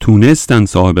تونستن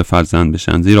صاحب فرزند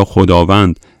بشن زیرا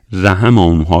خداوند رحم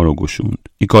اونها رو گشوند.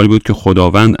 این کاری بود که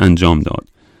خداوند انجام داد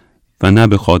و نه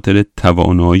به خاطر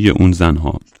توانایی اون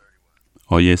زنها.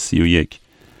 آیه 31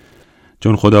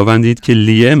 چون خداوند دید که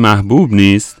لیه محبوب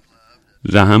نیست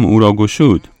رحم او را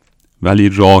گشود، ولی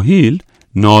راهیل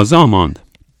نازا ماند.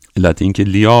 علت این که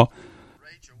لیا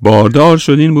باردار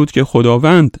شد این بود که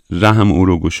خداوند رحم او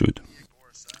را گشود.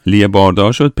 لیه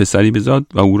باردار شد، پسری بزاد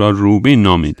و او را روبین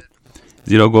نامید،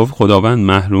 زیرا گفت خداوند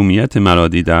محرومیت مرا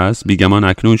دیده است، بیگمان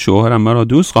اکنون شوهرم مرا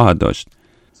دوست خواهد داشت.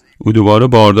 او دوباره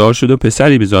باردار شد و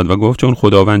پسری بزاد و گفت چون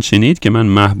خداوند شنید که من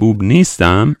محبوب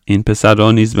نیستم این پسر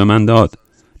را نیز به من داد،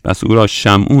 پس او را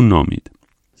شمعون نامید.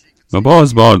 و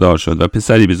باز باردار شد و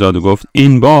پسری بزاد و گفت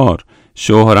این بار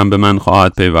شوهرم به من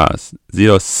خواهد پیوست،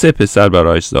 زیرا 3 پسر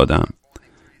برایش زادم،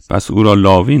 پس او را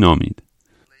لاوی نامید.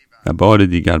 و بار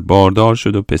دیگر باردار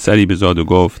شد و پسری بزاد و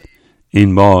گفت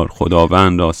این بار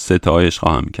خداوند را ستایش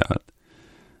خواهم کرد،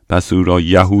 پس او را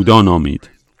یهودا نامید.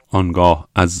 آنگاه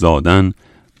از زادن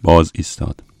باز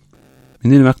ایستاد.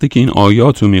 می‌دونید وقتی که این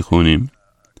آیات رو میخونیم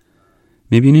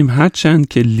میبینیم هرچند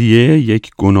که لیه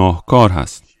یک گناهکار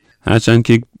هست، هرچند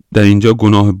که در اینجا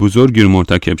گناه بزرگی رو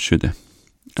مرتکب شده،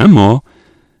 اما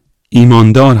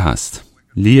ایماندار هست.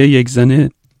 لیه یک زن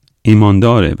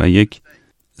ایمانداره و یک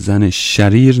زن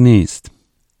شریر نیست.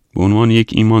 به عنوان یک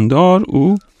ایماندار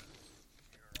او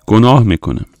گناه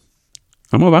میکنه.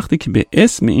 اما وقتی که به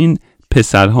اسم این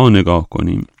پسرها نگاه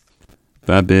کنیم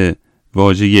و به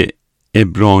واژه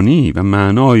عبرانی و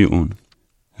معنای اون،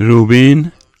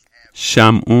 روبین،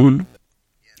 شمعون،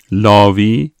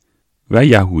 لاوی و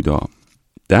یهودا،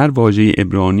 در واژه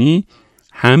عبرانی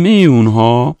همه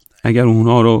اونها اگر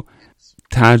اونها رو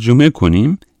ترجمه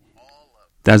کنیم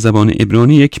در زبان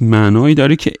عبرانی یک معنایی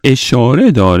داره که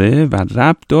اشاره داره و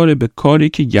ربط داره به کاری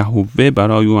که یهوه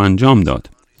برای او انجام داد.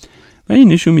 و این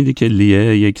نشون میده که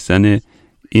لیه یک زن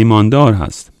ایماندار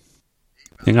هست.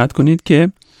 دقت کنید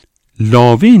که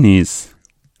لاوی نیز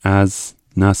از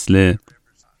نسل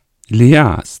لیه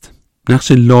است.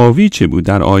 نقش لاوی چه بود؟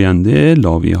 در آینده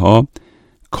لاوی ها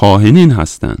کاهنین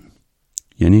هستند،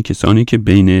 یعنی کسانی که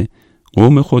بین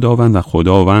قوم خداوند و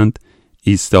خداوند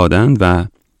ایستادند و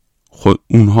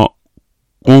اونها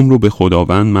قوم رو به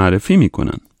خداوند معرفی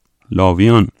میکنن.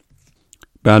 لاویان.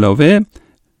 به علاوه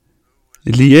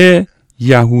لیه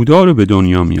یهودا رو به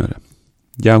دنیا میاره.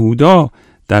 یهودا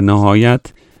در نهایت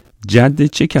جد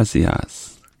چه کسی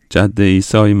هست؟ جد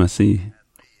عیسی مسیح.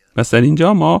 پس در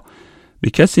اینجا ما به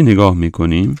کسی نگاه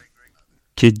میکنیم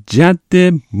که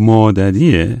جد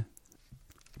مادری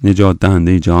نجات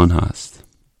دهنده جهان هست.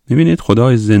 میبینید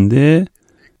خدای زنده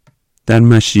در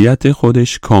مشیت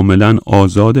خودش کاملا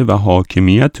آزاده و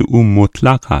حاکمیت او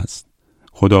مطلق هست.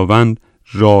 خداوند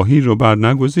راهی رو بر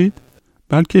نگزید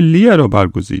بلکه لیه رو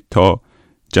برگزید تا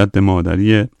جد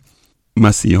مادری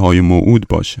مسیحای موعود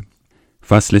باشه.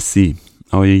 فصل 30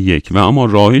 آیه 1 و اما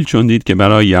راهیل چون دید که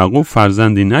برای یعقوب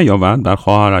فرزندی نیاورد بر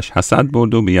خواهرش حسد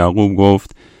برد و به یعقوب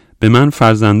گفت به من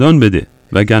فرزندان بده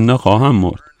وگرنه خواهم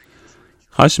مرد.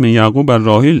 خشم یعقوب بر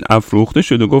راهیل افروخته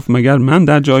شد و گفت مگر من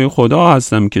در جای خدا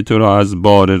هستم که تو را از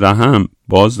بار رحم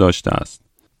باز داشته است.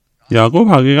 یعقوب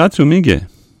حقیقت رو میگه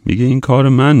این کار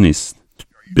من نیست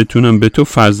بتونم به تو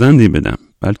فرزندی بدم،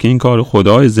 بلکه این کار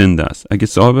خدای زنده است. اگه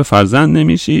صاحب فرزند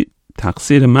نمیشی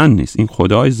تقصیر من نیست، این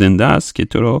خدای زنده است که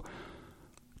تو رو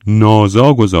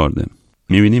نازا گذارده.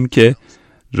 میبینیم که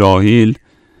راهیل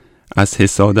از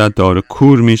حسادت داره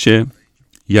کور میشه.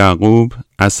 یعقوب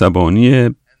عصبانی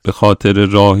به خاطر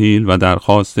راحیل و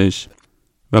درخواستش.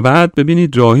 و بعد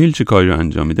ببینید راحیل چه کاری رو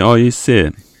انجام میده. آیه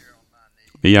 3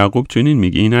 به یعقوب چنین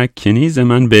میگه: اینک کنیز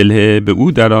من بلهه، به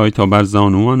او درآی تا بر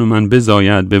زانوان من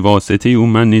بزاید، به واسطه او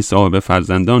من نیز صاحب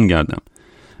فرزندان گردم.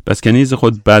 پس کنیز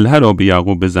خود بلهه را به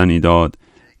یعقوب به زنی داد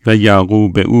و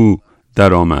یعقوب به او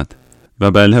درآمد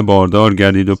و بلهه باردار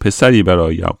گردید و پسری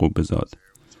برای یعقوب بزاد.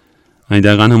 این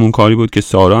دقیقا همون کاری بود که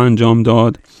سارا انجام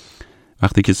داد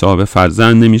وقتی که صاحب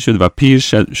فرزند نمیشد و پیر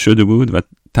شده بود و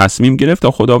تصمیم گرفت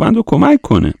تا خداوند رو کمک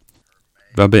کنه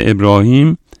و به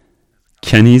ابراهیم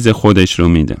کنیز خودش رو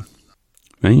میده.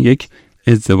 و این یک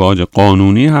ازدواج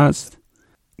قانونی هست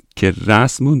که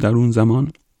رسم بود در اون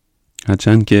زمان،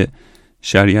 هرچند که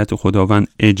شریعت خداوند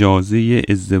اجازه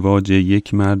ازدواج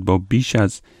یک مرد با بیش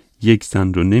از یک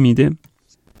زن رو نمیده.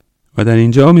 و در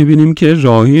اینجا میبینیم که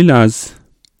راحیل از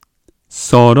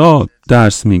سارا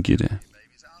درس میگیره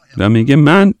و میگه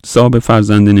من صاحب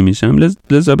فرزنده نمیشم،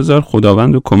 لذا بذار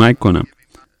خداوند رو کمک کنم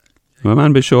و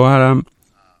من به شوهرم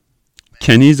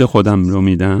کنیز خودم رو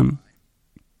میدم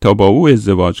تا با او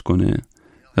ازدواج کنه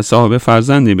و صاحب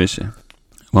فرزندی بشه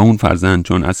و اون فرزند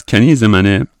چون از کنیز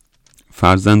منه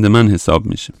فرزند من حساب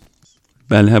میشه.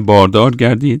 بلهه باردار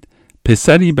گردید،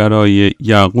 پسری برای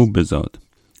یعقوب بزاد.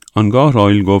 آنگاه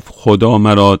راحیل گفت خدا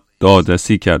مرا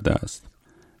دادرسی کرده است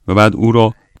و بعد او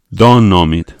را دان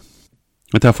نامید.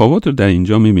 و تفاوت رو در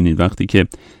اینجا میبینید وقتی که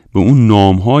به اون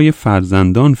نامهای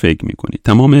فرزندان فکر میکنید.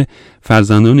 تمام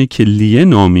فرزندانی که لیه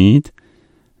نامید،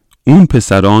 اون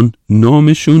پسران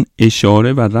نامشون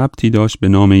اشاره و ربطی داشت به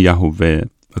نام یهوه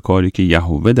و کاری که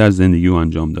یهوه در زندگی او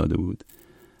انجام داده بود.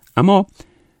 اما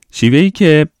شیوهی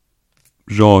که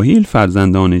راحیل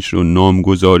فرزندانش رو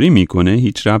نامگذاری میکنه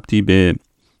هیچ ربطی به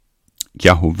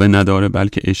یهوه نداره،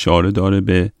 بلکه اشاره داره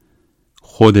به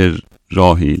خود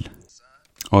راحیل.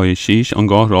 آیه 6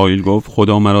 آنگاه راحیل گفت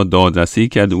خدا مرا دادرسی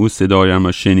کرد، او صدایم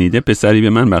را شنیده، پسری به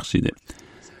من بخشیده.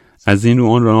 از این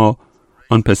رو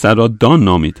آن پسر را دان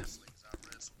نامید.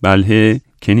 بلهه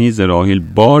کنیز راحیل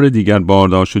بار دیگر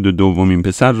باردار شد و دومین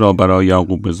پسر را برای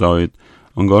یعقوب بزاید.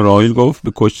 آنگاه راحیل گفت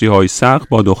به کشتی های سخت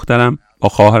با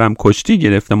خواهرم کشتی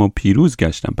گرفتم و پیروز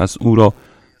گشتم، پس او را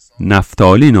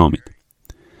نفتالی نامید.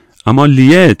 اما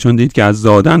لیه چون دید که از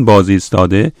زادن باز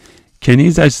ایستاده،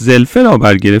 کنیزش زلفه را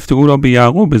برگرفته او را به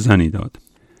یعقوب به زنی داد.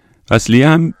 پس لیه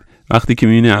هم وقتی که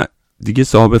میبینه دیگه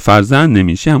صاحب فرزند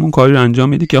نمیشه همون کاری رو انجام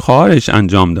میده که خواهرش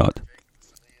انجام داد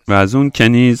و از اون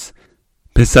کنیز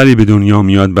پسری به دنیا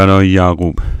میاد برای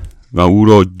یعقوب و او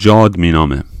را جاد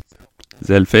مینامه.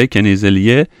 زلفه کنیز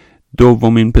لیه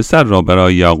دومین پسر را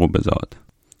برای یعقوب بزاد.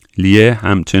 لیه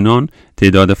همچنان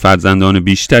تعداد فرزندان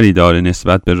بیشتری داره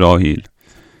نسبت به راحیل.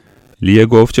 لیه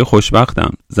گفت چه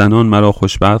خوشبختم، زنان مرا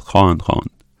خوشبخت خواهند خواند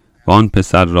و آن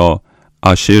پسر را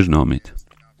آشیر نامید.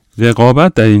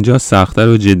 رقابت در اینجا سخت‌تر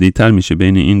و جدی‌تر میشه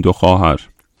بین این دو خواهر.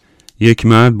 یک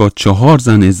مرد با 4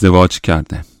 زن ازدواج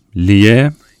کرده،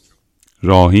 لیه،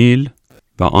 راحیل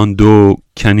و آن دو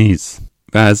کنیز.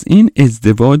 و از این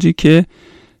ازدواجی که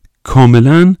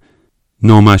کاملا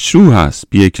نامشروع هست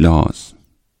به یک لحاظ،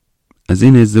 از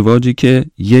این ازدواجی که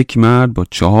یک مرد با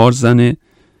 4 زن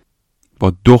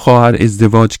با 2 خواهر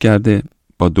ازدواج کرده،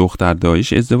 با دختر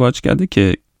دایش ازدواج کرده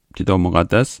که کتاب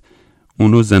مقدس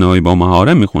اون رو زنای با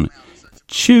محارم میخونه.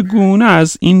 چگونه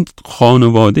از این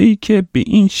خانواده‌ای که به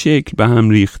این شکل به هم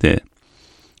ریخته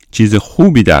چیز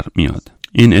خوبی در میاد؟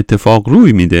 این اتفاق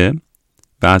روی میده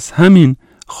و از همین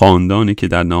خاندانی که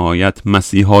در نهایت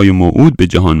مسیحای موعود به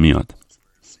جهان میاد.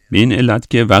 به این علت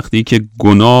که وقتی که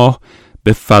گناه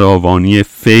به فراوانی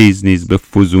فیض نیز به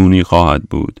فزونی خواهد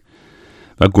بود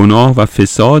و گناه و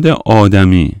فساد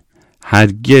آدمی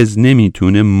هرگز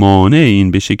نمیتونه مانع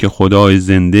این بشه که خدای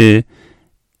زنده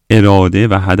اراده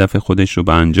و هدف خودش رو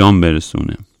به انجام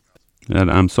برسونه.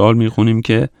 در امثال میخونیم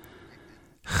که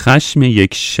خشم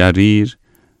یک شریر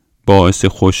باعث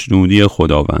خوشنودی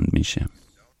خداوند میشه.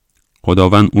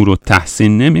 خداوند اون رو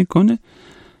تحسین نمیکنه،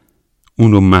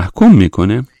 اون رو محکوم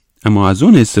میکنه، اما از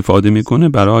اون استفاده میکنه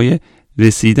برای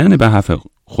رسیدن به هدف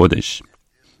خودش.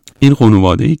 این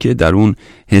خانواده‌ای که در اون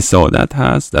حسادت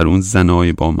هست، در اون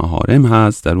زنای با محارم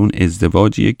هست، در اون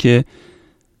ازدواجیه که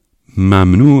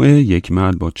ممنوع یک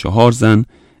مرد با 4 زن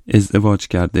ازدواج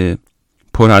کرده،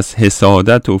 پر از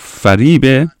حسادت و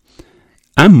فریبه،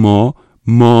 اما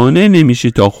مانع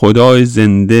نمیشه تا خدای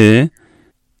زنده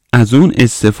از اون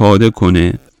استفاده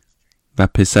کنه و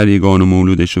پسر یگانه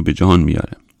مولودش رو به جهان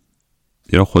بیاره.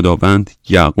 زیرا خداوند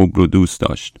یعقوب رو دوست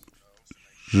داشت.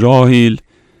 راحیل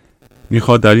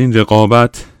میخواد در این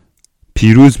رقابت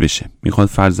پیروز بشه، میخواد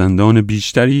فرزندان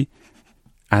بیشتری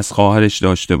از خواهرش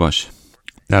داشته باشه.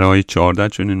 در آیه 14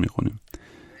 چنین میخونیم: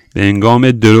 به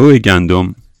هنگام درو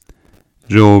گندم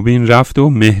روبین رفت و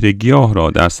مهر گیاه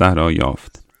را در صحرا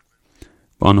یافت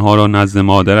و آنها را نزد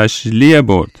مادرش لیه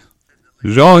برد.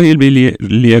 راحیل به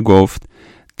لیه گفت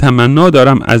تمنا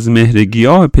دارم از مهر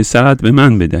گیاه پسرت به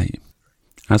من بدهی.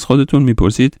 از خودتون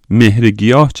میپرسید مهر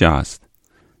گیاه چه است؟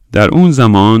 در اون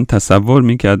زمان تصور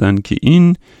میکردن که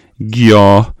این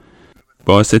گیاه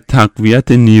باعث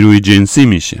تقویت نیروی جنسی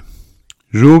میشه.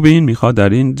 روبین میخواد در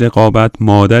این رقابت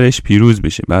مادرش پیروز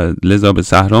بشه و لذا به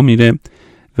صحرا میره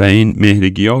و این مهر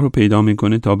گیاه رو پیدا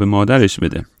میکنه تا به مادرش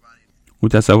بده. او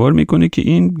تصور میکنه که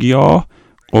این گیاه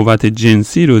قوت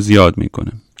جنسی رو زیاد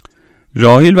میکنه.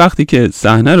 راحیل وقتی که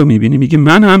صحنه رو میبینه میگه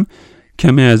من هم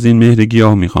کمی از این مهر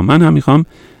گیاه میخوام، من هم میخوام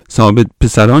صاحب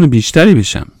پسران بیشتری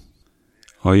بشم.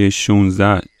 آیه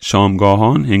 16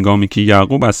 شامگاهان هنگامی که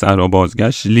یعقوب از صحرا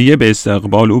بازگشت، لیه به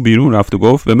استقبال او بیرون رفت و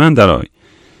گفت به من درآی،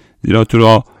 زیرا تو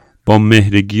را با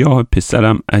مهر گیاه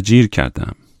پسرم اجیر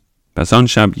کردم. پس آن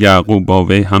شب یعقوب با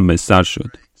وی هم بستر شد.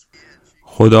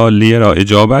 خدا لیه را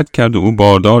اجابت کرد و او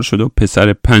باردار شد و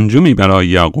پسر پنجمی برای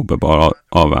یعقوب به بار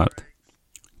آورد.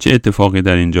 چه اتفاقی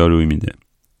در اینجا روی میده؟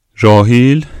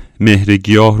 راحیل مهر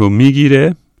گیاه رو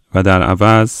میگیره و در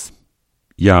عوض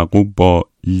یعقوب با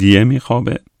لیه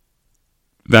میخوابه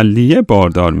و لیه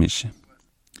باردار میشه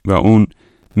و اون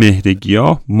مهر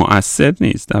گیاه مؤثر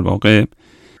نیست، در واقع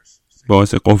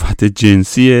باعث قوت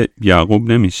جنسی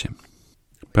یعقوب نمیشه.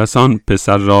 پس آن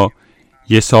پسر را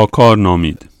یساکار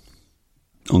نامید.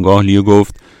 آنگاه لیه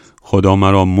گفت خدا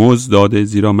مرا مزد داده،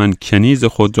 زیرا من کنیز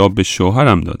خود را به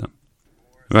شوهرم دادم.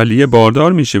 و لیه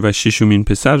باردار میشه و ششمین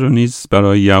پسر را نیز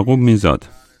برای یعقوب میزاد.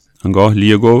 آنگاه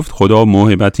لیه گفت خدا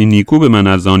موهبتی نیکو به من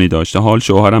ارزانی داشته، حال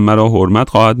شوهرم مرا حرمت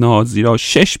خواهد نهاد، زیرا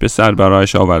 6 پسر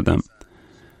برایش آوردم.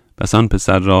 پس آن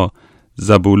پسر را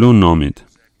زبولون نامید.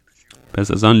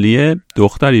 پس از آن لیه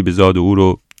دختری بزاد و او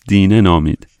را دینه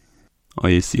نامید.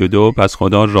 آیه 32 پس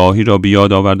خدا راحیل را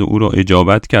بیاد آورد و او را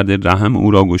اجابت کرده، رحم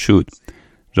او را گشود.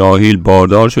 راحیل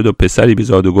باردار شد و پسری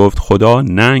بزاد و گفت خدا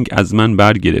ننگ از من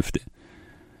برگرفته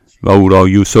و او را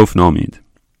یوسف نامید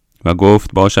و گفت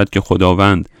باشد که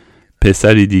خداوند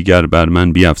پسری دیگر بر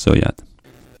من بیفزاید.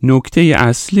 نکته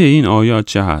اصلی این آیات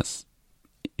چه هست؟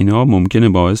 اینا ممکنه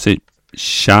باعث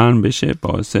شرم بشه،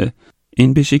 باعث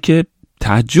این بشه که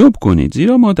تعجب کنید،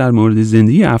 زیرا ما در مورد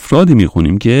زندگی افرادی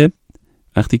میخونیم که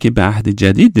وقتی که به عهد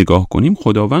جدید نگاه کنیم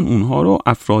خداوند اونها رو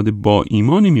افراد با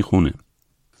ایمانی میخونه.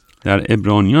 در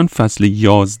عبرانیان فصل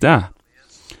 11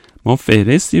 ما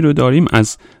فهرستی رو داریم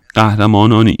از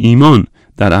قهرمانان ایمان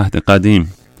در عهد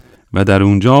قدیم و در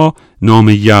اونجا نام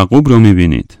یعقوب رو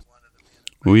میبینید.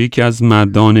 او یکی از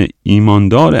مردان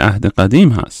ایماندار عهد قدیم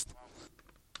هست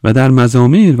و در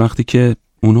مزامیر وقتی که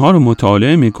اونها رو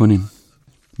مطالعه میکنیم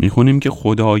میخونیم که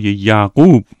خدای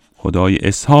یعقوب، خدای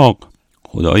اسحاق،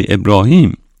 خدای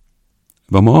ابراهیم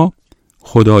و ما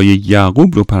خدای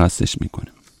یعقوب رو پرستش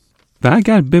میکنیم. و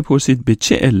اگر بپرسید به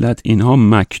چه علت اینها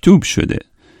مکتوب شده،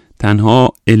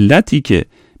 تنها علتی که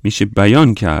میشه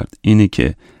بیان کرد اینه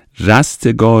که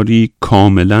رستگاری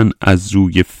کاملا از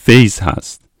روی فیض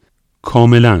هست.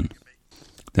 کاملا.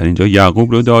 در اینجا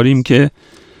یعقوب رو داریم که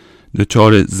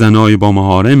دچار زنای با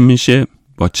محارم میشه،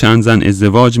 با چند زن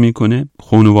ازدواج میکنه،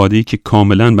 خانواده‌ای که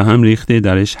کاملا به هم ریخته،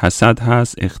 درش حسد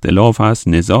هست، اختلاف هست،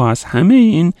 نزاع هست، همه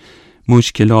این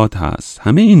مشکلات هست،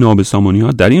 همه این نابسامانی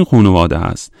ها در این خانواده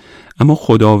هست. اما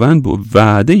خداوند با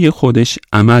وعده خودش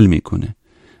عمل میکنه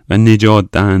و نجات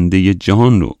دهنده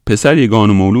جهان رو، پسر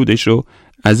یگانه مولودش رو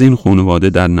از این خانواده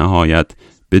در نهایت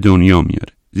به دنیا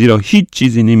میاره. زیرا هیچ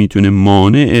چیزی نمیتونه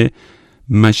مانع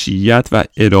مشیت و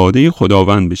اراده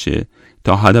خداوند بشه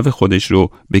تا هدف خودش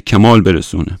رو به کمال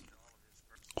برسونه.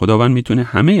 خداوند میتونه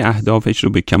همه اهدافش رو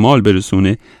به کمال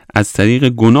برسونه از طریق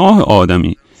گناه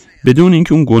آدمی، بدون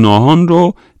اینکه اون گناهان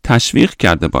رو تشویق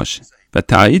کرده باشه و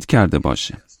تایید کرده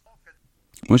باشه.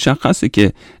 مشخصه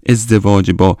که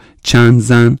ازدواج با چند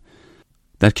زن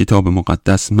در کتاب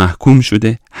مقدس محکوم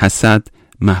شده، حسد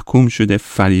محکوم شده،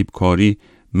 فریبکاری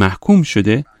محکوم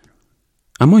شده،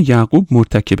 اما یعقوب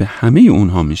مرتکب همه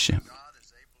اونها میشه.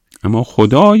 اما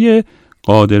خدای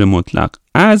قادر مطلق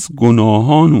از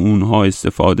گناهان اونها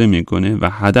استفاده میکنه و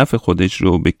هدف خودش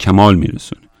رو به کمال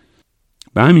میرسونه.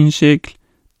 به همین شکل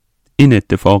این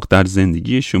اتفاق در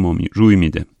زندگی شما روی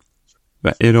میده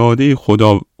و اراده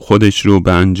خدا خودش رو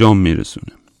به انجام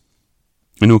میرسونه.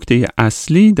 نکته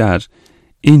اصلی در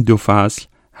این دو فصل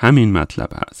همین مطلب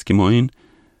هست که ما این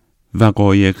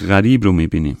وقایع غریب رو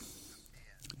میبینیم،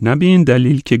 نه به این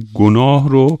دلیل که گناه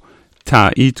رو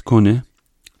تایید کنه،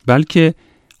 بلکه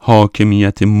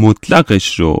حاکمیت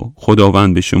مطلقش رو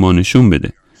خداوند به شما نشون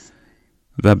بده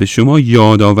و به شما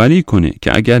یادآوری کنه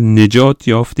که اگر نجات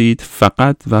یافتید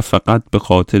فقط و فقط به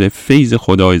خاطر فیض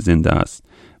خدای زنده است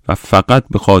و فقط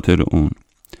به خاطر اون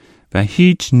و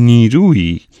هیچ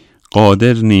نیرویی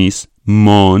قادر نیست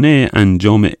مانع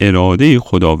انجام اراده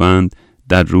خداوند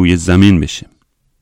در روی زمین بشه.